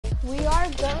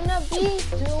be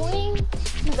doing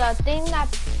the thing that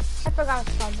I forgot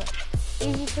what's called, but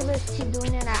these YouTubers keep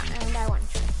doing it and I want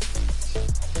to.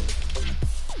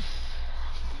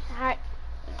 Alright.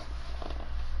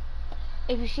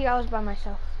 If you see, I was by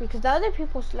myself because the other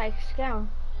people's like scam.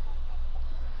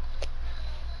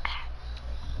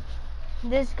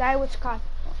 This guy was caught.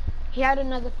 He had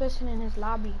another person in his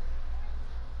lobby.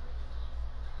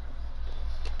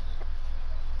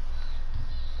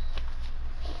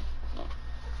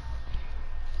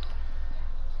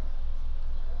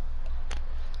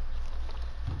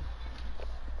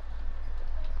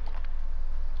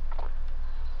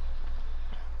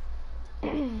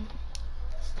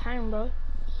 It's time, bro.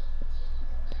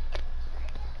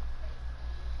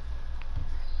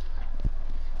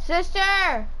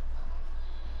 Sister!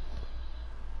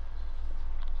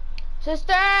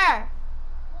 Sister!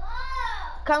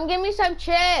 What? Come give me some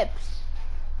chips.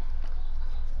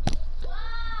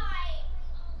 Why?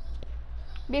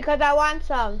 Because I want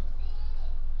some.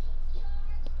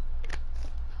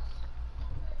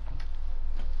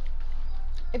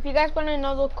 If you guys want to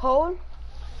know the code,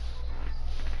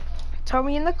 tell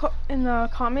me in the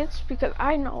comments because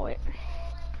I know it.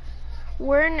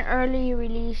 We're in early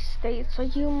release state, so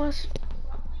you must.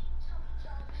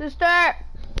 Sister.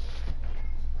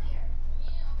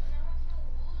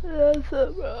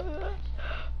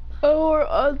 Or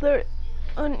other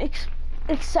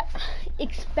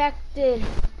expected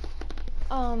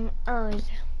earns.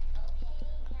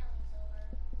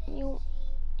 You.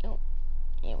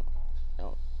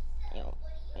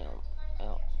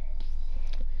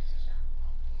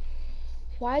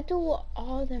 Why do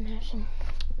all of them have some?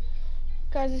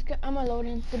 Guys, I'm gonna load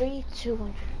in 3, 2,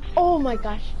 1. Oh my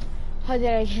gosh. How did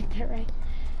I get that right?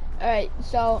 Alright,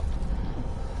 so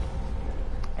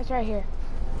it's right here.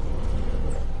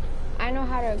 I know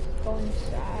how to go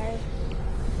inside.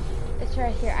 It's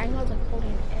right here. I know the code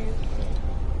and everything.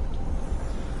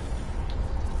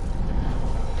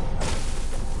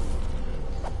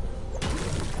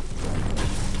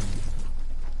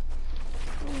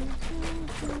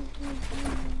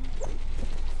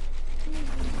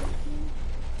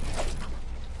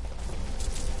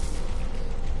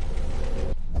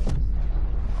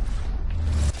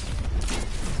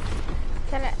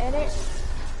 Can I edit?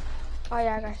 Oh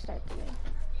yeah, I gotta start doing.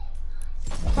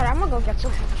 But I'm gonna go get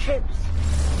some chips.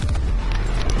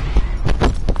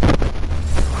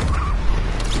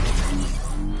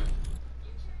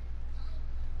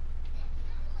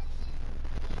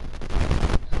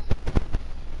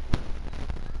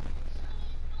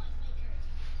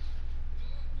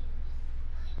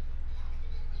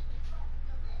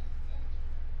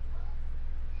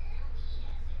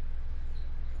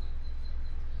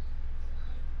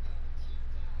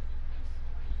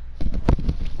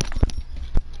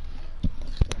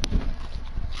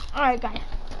 Alright guys,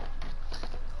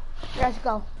 let's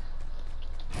go.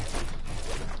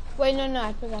 Wait, no,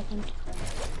 I forgot something.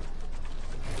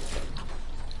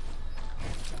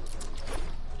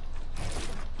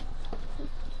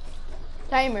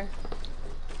 Timer.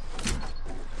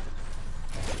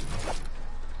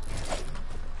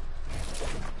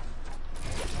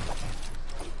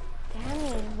 Damn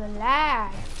it,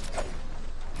 relax.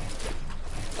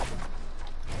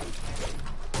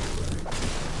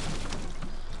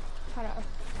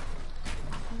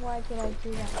 Why did I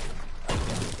do that?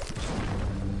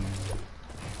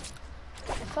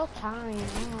 It's so tiring. I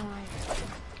don't know why.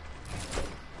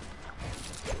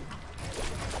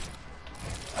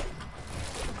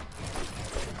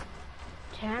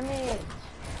 Damn it.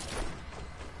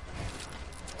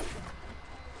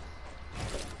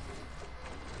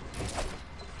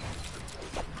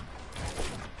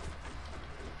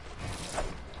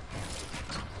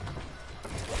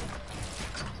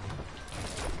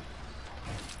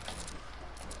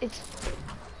 It's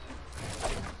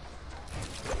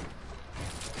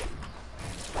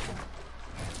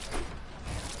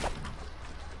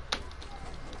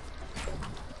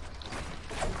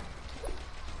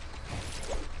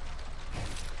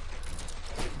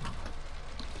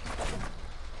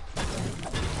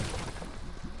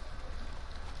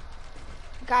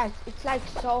guys, it's like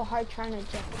so hard trying to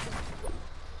jump.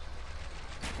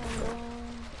 And then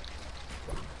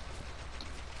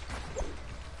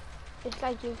it's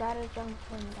like you gotta jump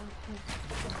from down here.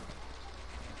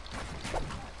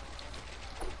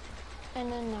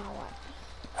 And then now what?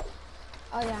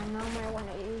 Oh yeah, now my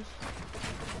 180s.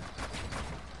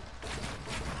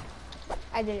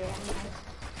 I did it wrong, guys.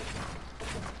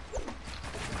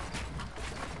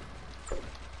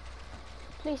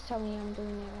 Please tell me I'm doing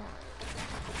it right.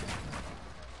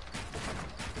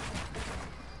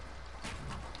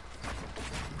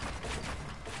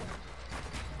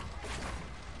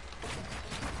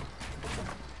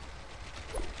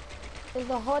 Is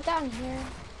the hole down here?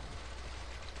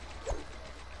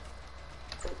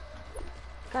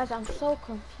 Guys, I'm so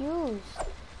confused.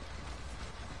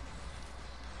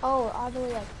 Oh, all the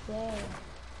way up there.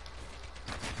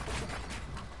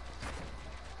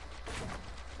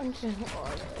 I'm just all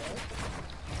the way.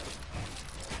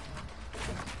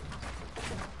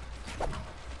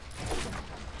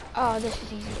 Oh, this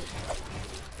is easy.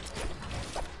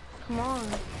 Come on.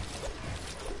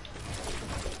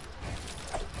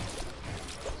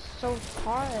 So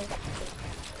hard.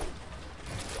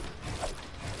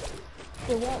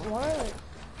 It won't work.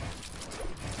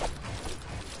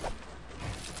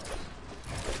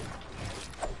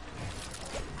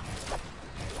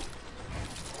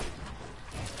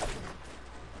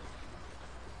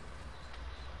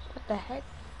 What the heck?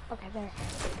 Okay, there.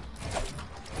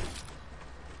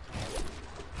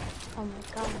 Oh my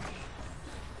gosh.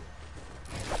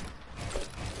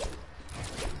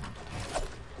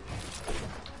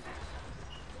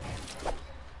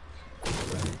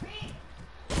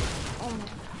 Oh my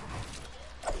god.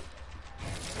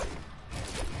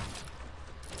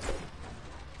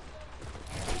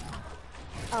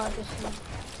 Oh, this one.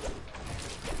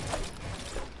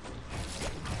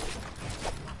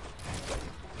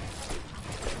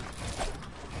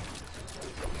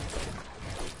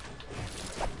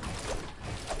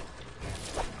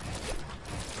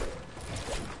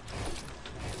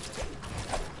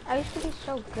 I used to be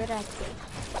so good at this.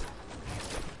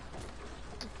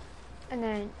 And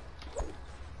then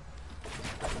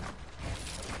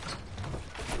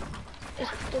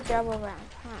it's the double round,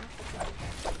 huh?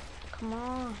 Come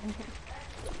on.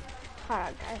 Hold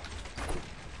on, guys.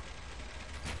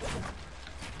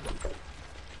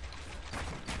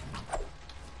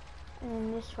 And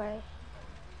then this way.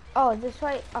 Oh, this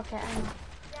way? Okay, I know.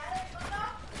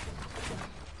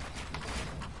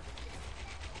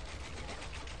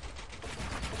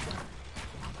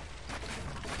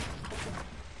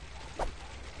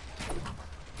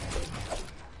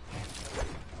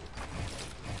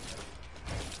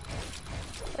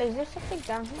 Wait, is there something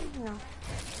down here? No.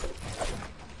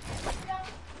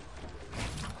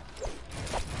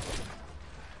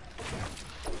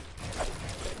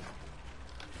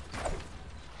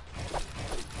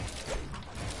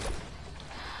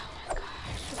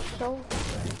 So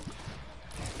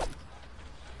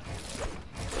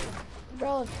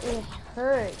bro, it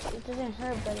hurts. It doesn't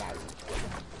hurt, but like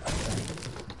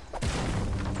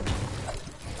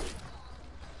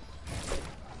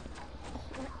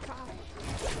oh my gosh.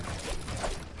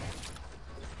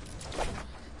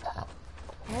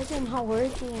 Why is it not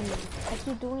working? I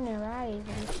keep doing it right,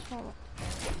 but it's not.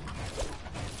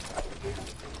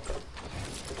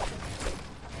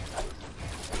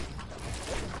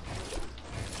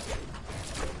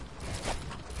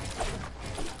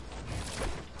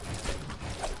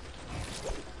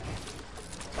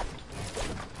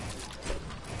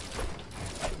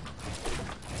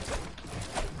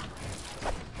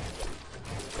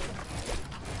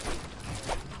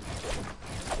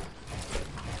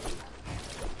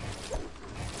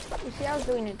 You see, I was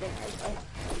doing it good right there.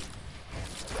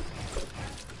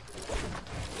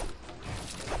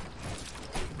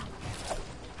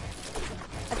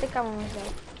 I think I'm almost there.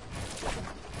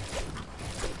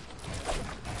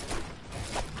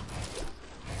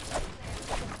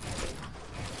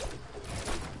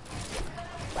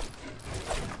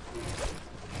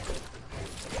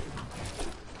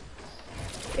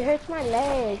 It hurts my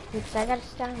leg because I gotta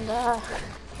stand up.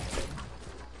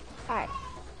 Alright.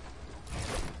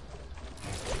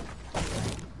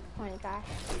 Oh my gosh.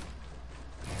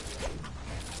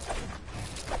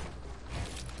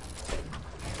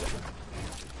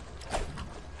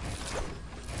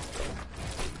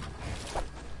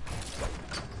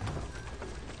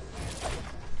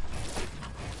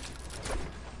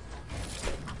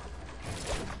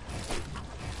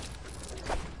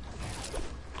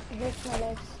 It hurts my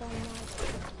legs so much.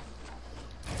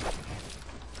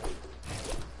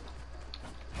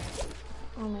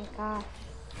 Oh my gosh.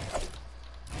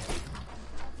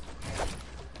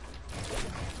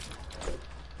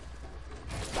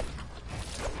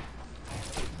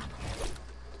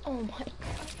 Oh my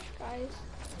gosh, guys.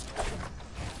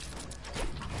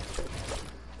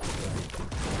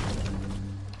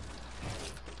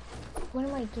 What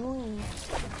am I doing?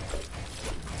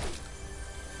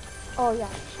 Oh yeah,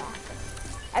 shock.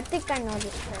 I think I know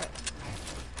this hurt.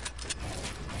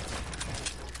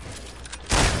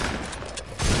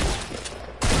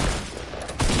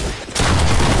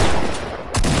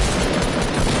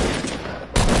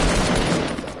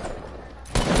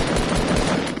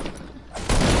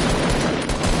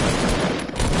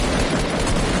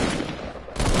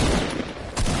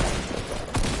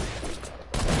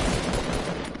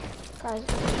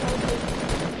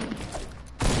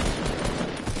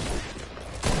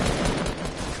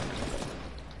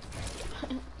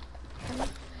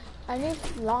 I need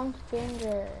long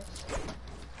fingers.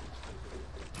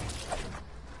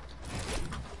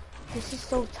 This is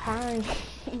so tiring.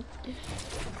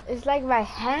 It's like my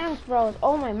hands, bros.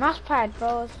 Oh, my mouse pad,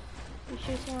 bros. You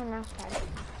should see my mouse pad.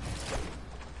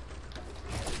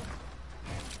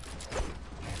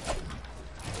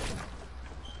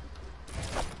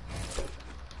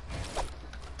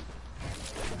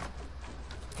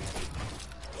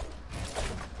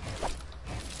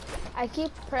 I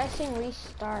keep pressing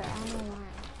restart. I don't know why.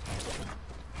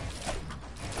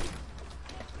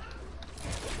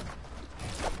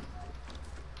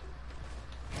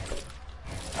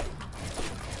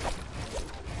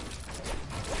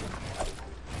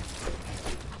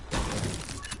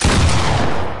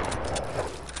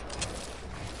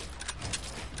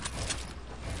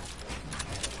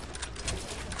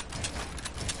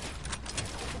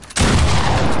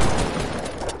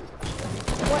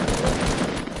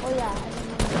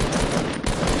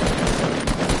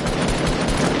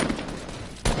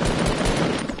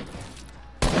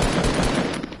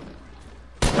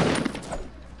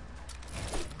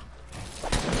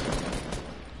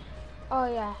 Oh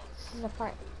yeah, this is the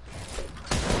part.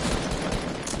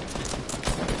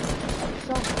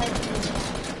 So hard to do.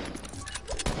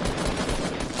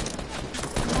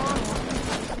 Come on, why are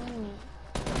you doing me?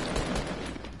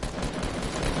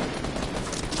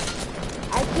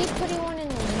 I keep putting one in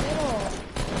the middle.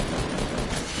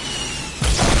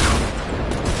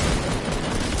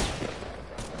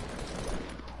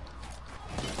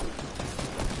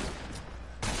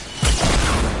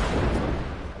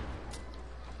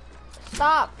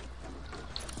 Stop.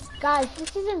 Guys,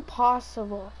 this is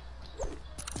impossible.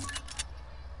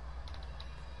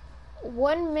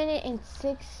 1 minute and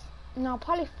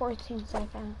probably 14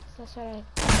 seconds. That's what I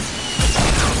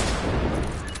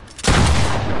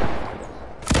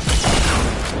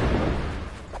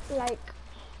like.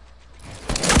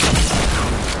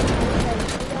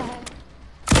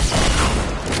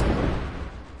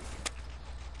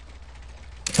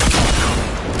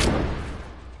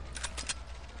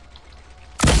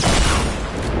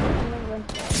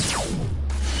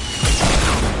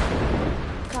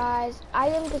 Guys, I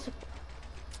am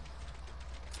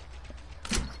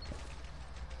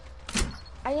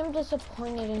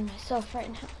disappointed in myself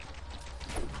right now.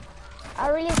 I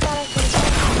really thought I could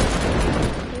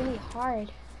do it really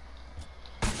hard.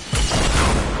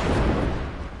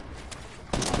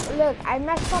 Look, I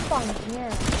messed up on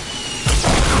here.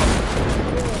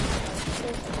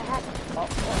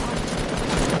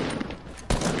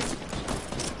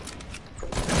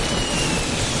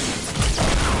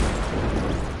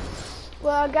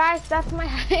 Well, guys, that's my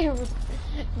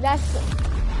that's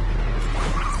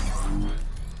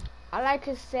all I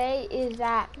could say is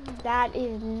that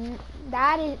I'm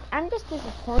just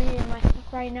disappointed in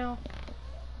myself right now.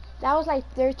 That was like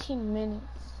 13 minutes.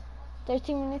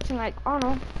 13 minutes and like, I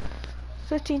don't know,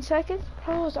 15 seconds?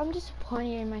 Bros, I'm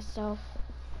disappointed in myself.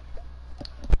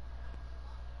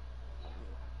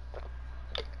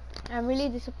 I'm really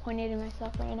disappointed in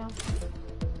myself right now.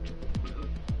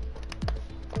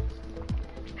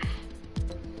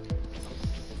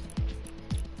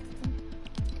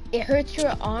 It hurts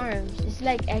your arms. It's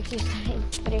like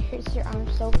exercise, but it hurts your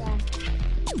arms so bad.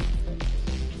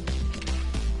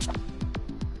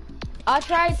 I'll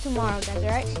try it tomorrow, guys,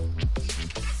 alright?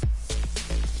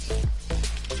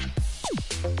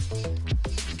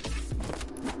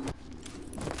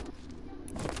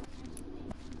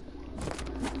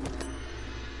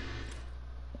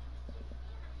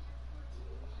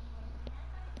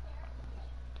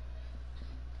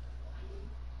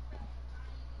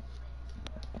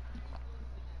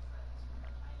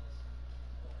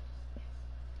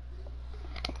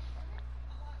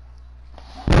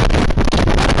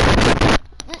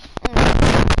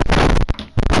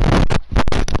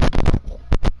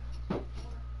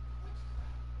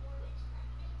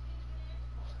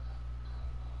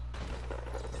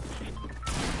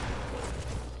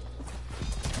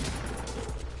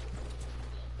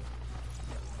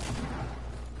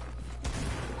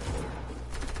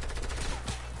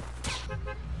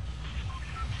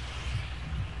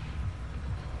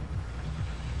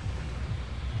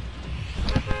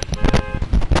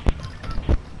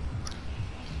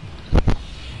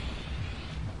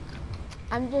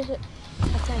 I'm really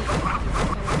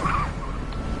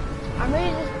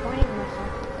disappointed in myself.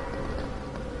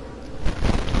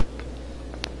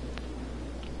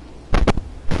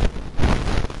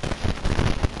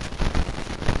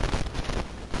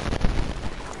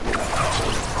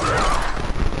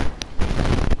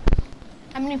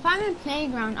 I mean, if I'm in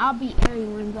playground, I'll beat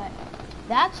everyone, but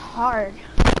that's hard.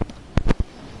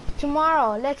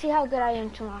 Tomorrow, let's see how good I am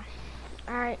tomorrow.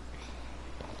 Alright.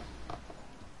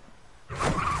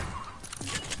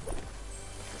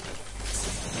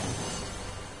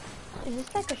 Is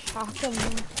this like a shotgun?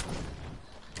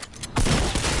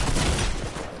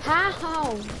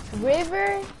 How?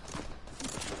 River?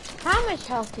 How much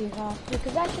health do you have?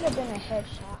 Because that should have been a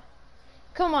headshot.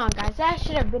 Come on, guys. That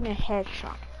should have been a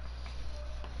headshot.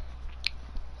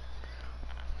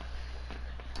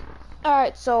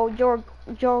 Alright, so your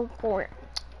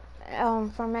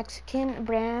from Mexican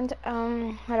brand,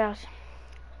 what else?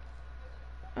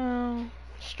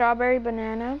 Strawberry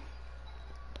banana.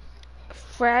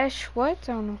 Fresh, what?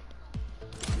 I don't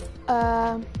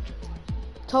know.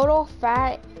 Total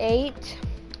fat 8.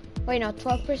 Wait, no,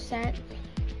 12%.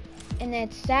 And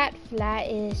then sat flat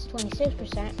is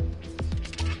 26%.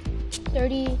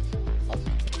 30. Oh,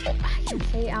 I can't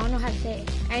say it. I don't know how to say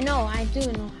it. I know, I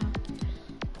do know how.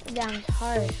 Damn, it's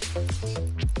hard.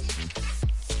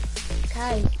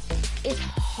 Guys, it's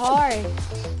hard.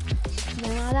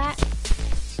 You know that?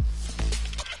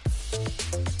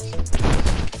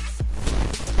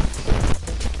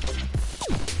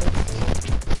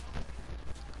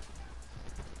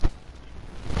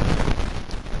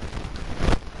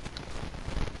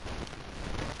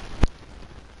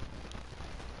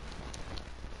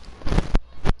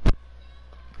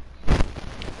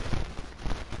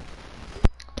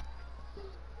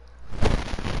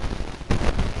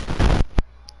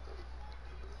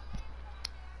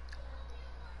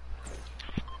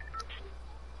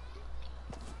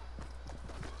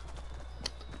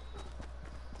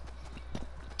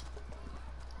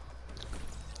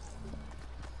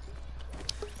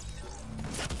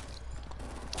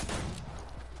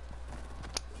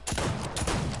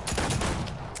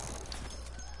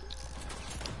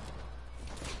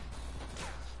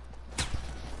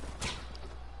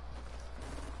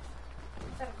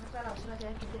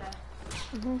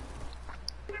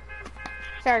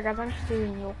 Sorry guys, I'm just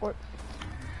eating yogurt.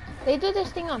 They do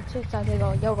this thing on TikTok, they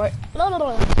go yogurt,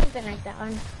 something like that.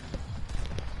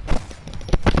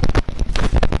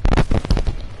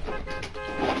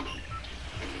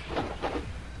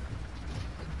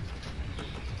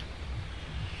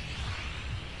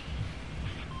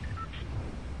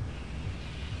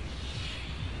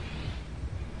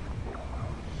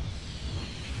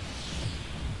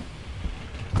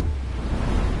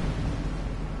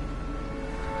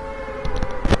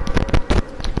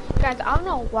 Guys, I don't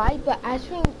know why, but ice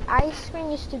cream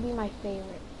used to be my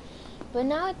favorite. But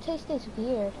now it tastes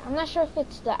weird. I'm not sure if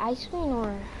it's the ice cream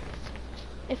or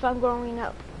if I'm growing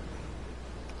up.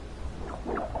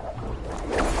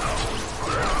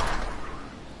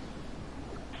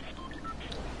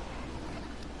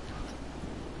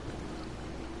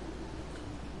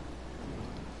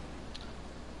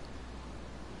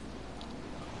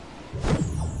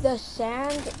 The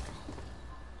sand.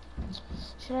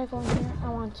 Should I go in here? I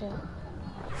want to.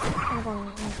 I'm going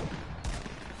in here.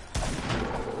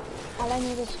 All I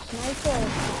need is a sniper.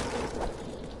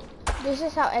 This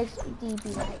is how XD be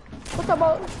like. What's up,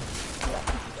 bro?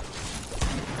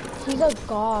 He's a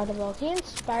god, bro. He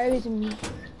inspires me.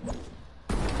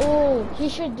 Oh, he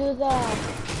should do the.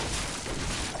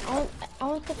 I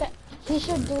don't think that. He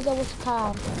should do the what's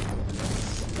called.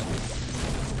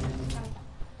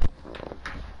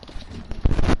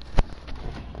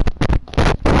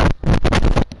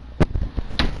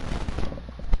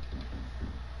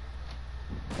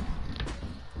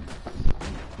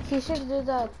 He should do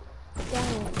the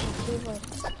thing with the keyboard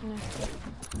connected.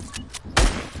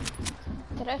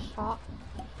 Did I shot?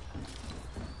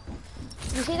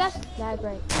 You see that's lag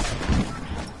right?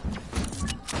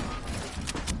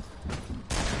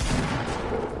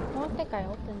 I don't think I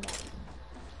opened that.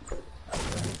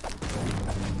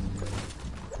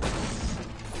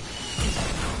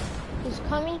 He's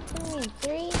coming to me.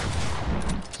 3,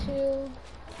 2,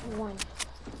 1.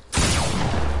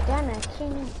 Damn it, I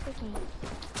can't even freaking.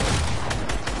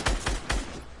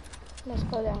 Let's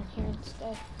go down here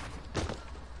instead.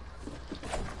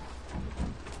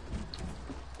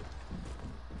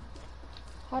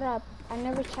 Hold up, I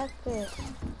never checked this.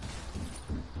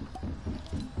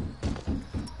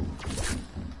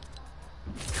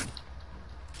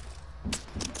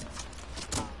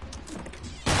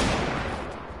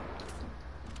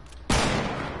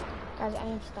 Guys, I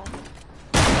am stuck.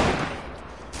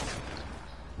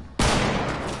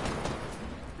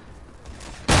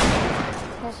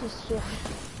 Let's just heal.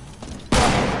 Yeah,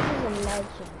 this is a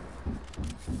legend.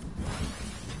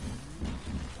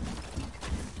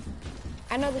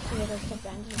 I know this is a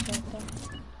disadvantage right there.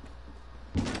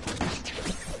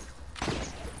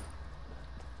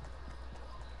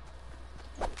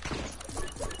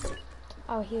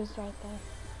 Oh, he was right there.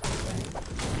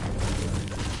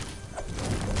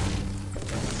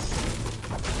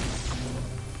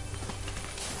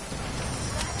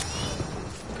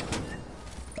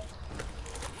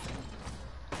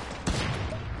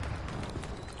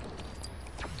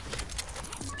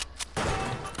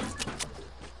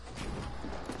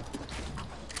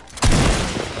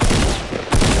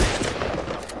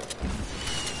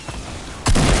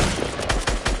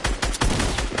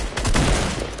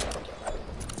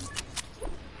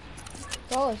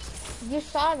 Bro, you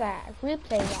saw that.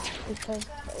 Replay that because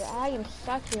I am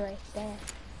sucky right there.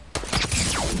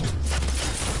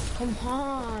 Come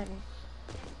on.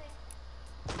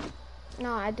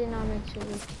 No, I did not mean to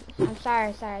replay. I'm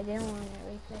sorry, I didn't want to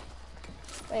replay.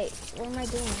 Wait, what am I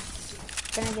doing?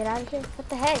 Can I get out of here? What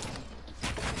the heck?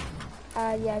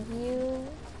 Yeah, view.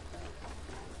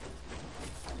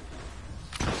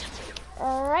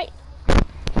 Alright.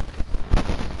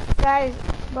 Guys,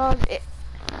 bro,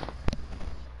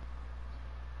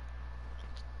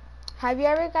 have you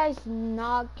ever guys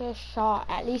not get shot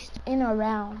at least in a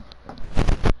round?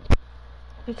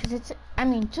 Because it's, I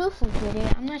mean, Tufu did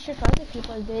it. I'm not sure if other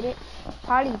people did it.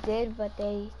 Probably did, but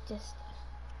they just,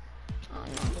 I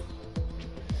don't know.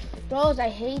 Bros, I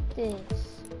hate this.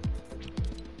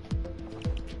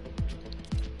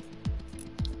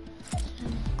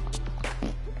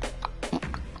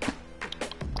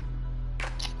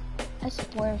 I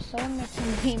swear, someone makes a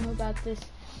meme about this.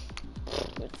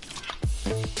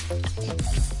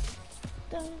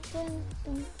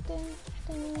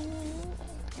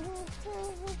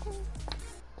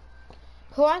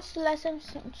 Who wants to listen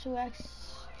to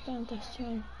explain this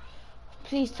tune?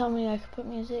 Please tell me I can put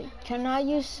music. Cannot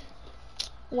use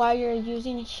while you're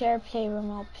using share play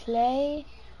remote play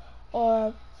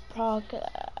or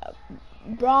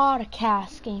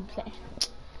broadcast gameplay.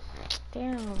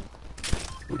 Damn.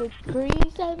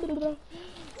 Degrees. I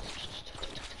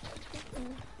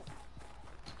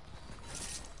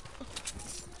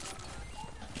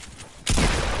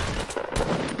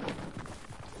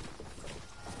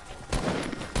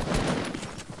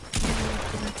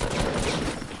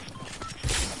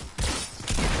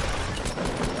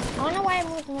don't know why I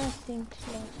moved my thing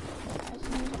slow.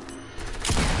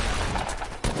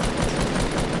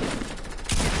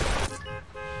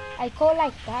 I go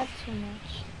like that too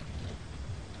much.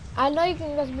 I know you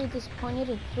can just be disappointed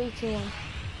in 3, 2, 1.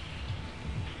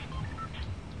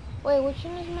 Wait, which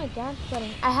one is my dance button?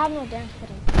 I have no dance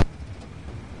button.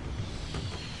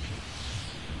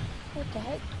 What the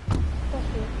heck? That's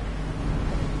weird.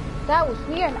 That was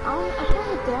weird. I have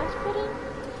a dance button?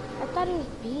 I thought it was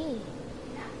B.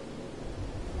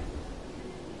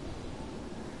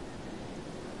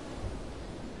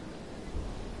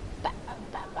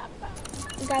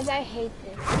 Guys, I hate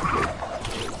this.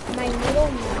 My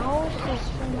middle mouse is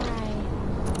for my...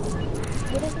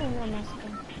 What is my middle mouse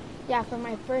again? Yeah, for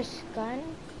my first gun.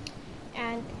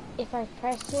 And if I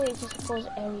press it, it just goes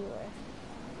everywhere.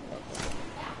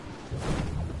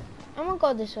 I'm gonna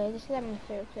go this way. This is like my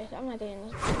favorite place. I'm not doing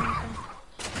this.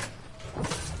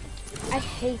 I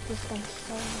hate this gun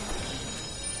so much.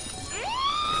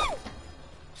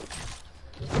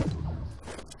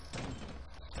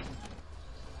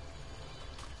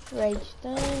 Rage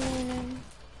done.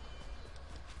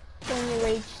 Don't you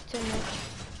rage too much.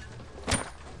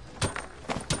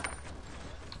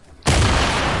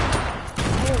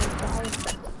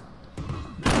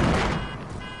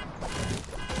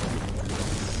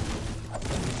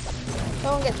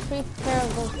 Someone gets 3 pair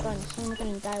of those guns. Someone's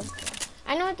gonna die with them.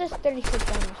 I know it does 36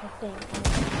 damage, I think.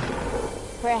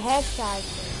 For a headshot.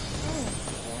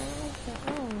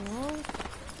 I don't know.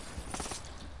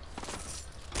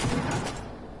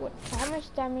 What, how much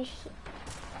damage?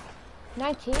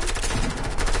 19?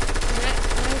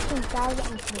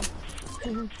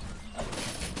 19,000.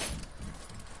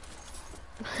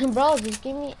 Bro, just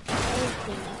give me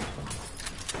everything.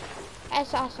 I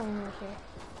saw someone over here.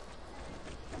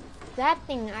 That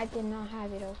thing, I did not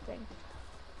have it open.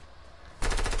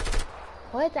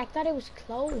 What? I thought it was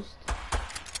closed.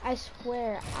 I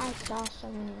swear, I saw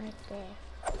someone right there.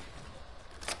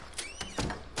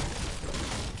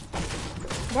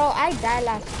 Bro, I died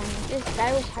last time. This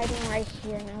guy was hiding right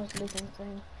here and I was looking for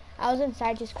him. I was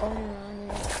inside just going around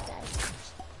and I just died.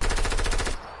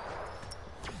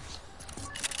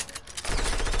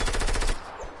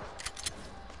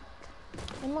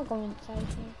 I'm gonna go inside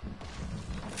here.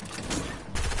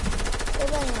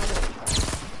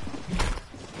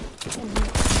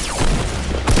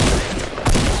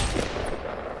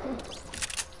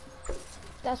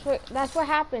 That's what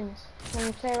happens when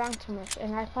you play around too much,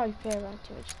 and I probably play around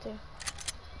too much too.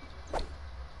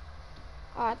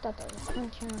 Oh, I thought that was a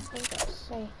punch. What did I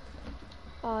say?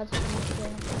 Oh, it's not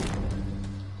good.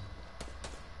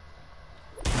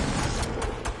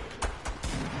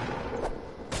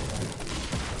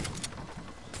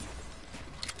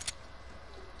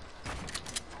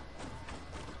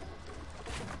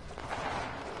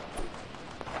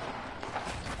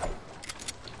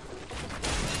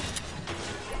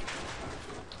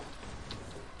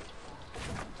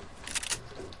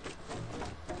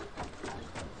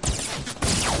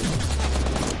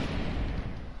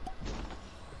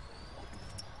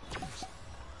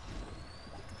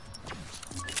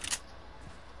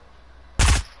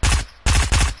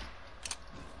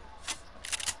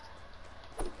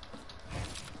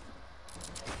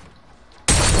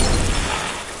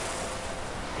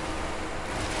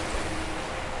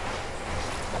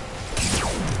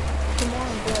 Come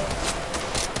on, bro.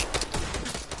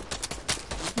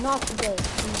 Not today.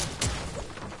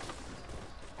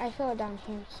 I fell down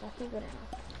here, so he better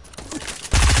not.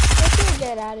 Let's just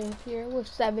get out of here with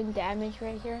 7 damage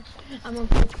right here. I'm gonna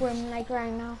push for him like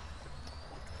right now.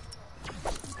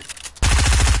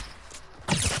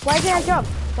 Why did I jump?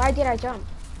 Why did I jump?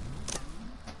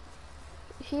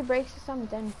 If he breaks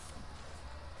something.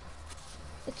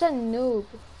 It's a noob.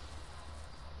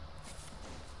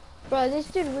 Bro, this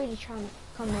dude really trying to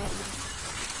come at me.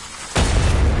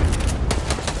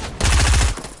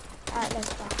 Alright,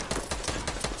 let's go.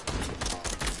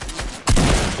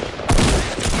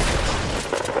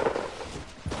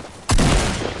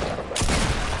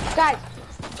 Guys,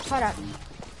 hold up.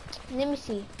 Let me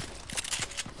see.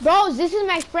 Bros, this is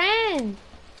my friend.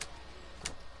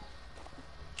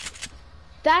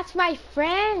 That's my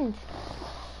friend.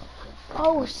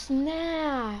 Oh,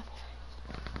 snap.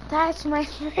 That's my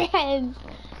friend.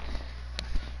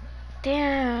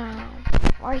 Damn.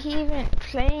 Why he even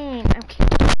playing? I'm kidding.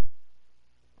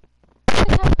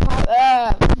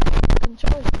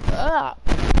 Controls up.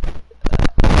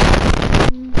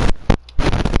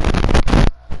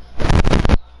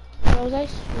 Bros, I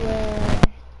swear.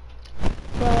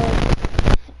 Bro,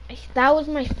 that was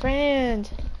my friend.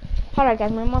 Hold on,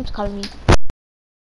 guys. My mom's calling me.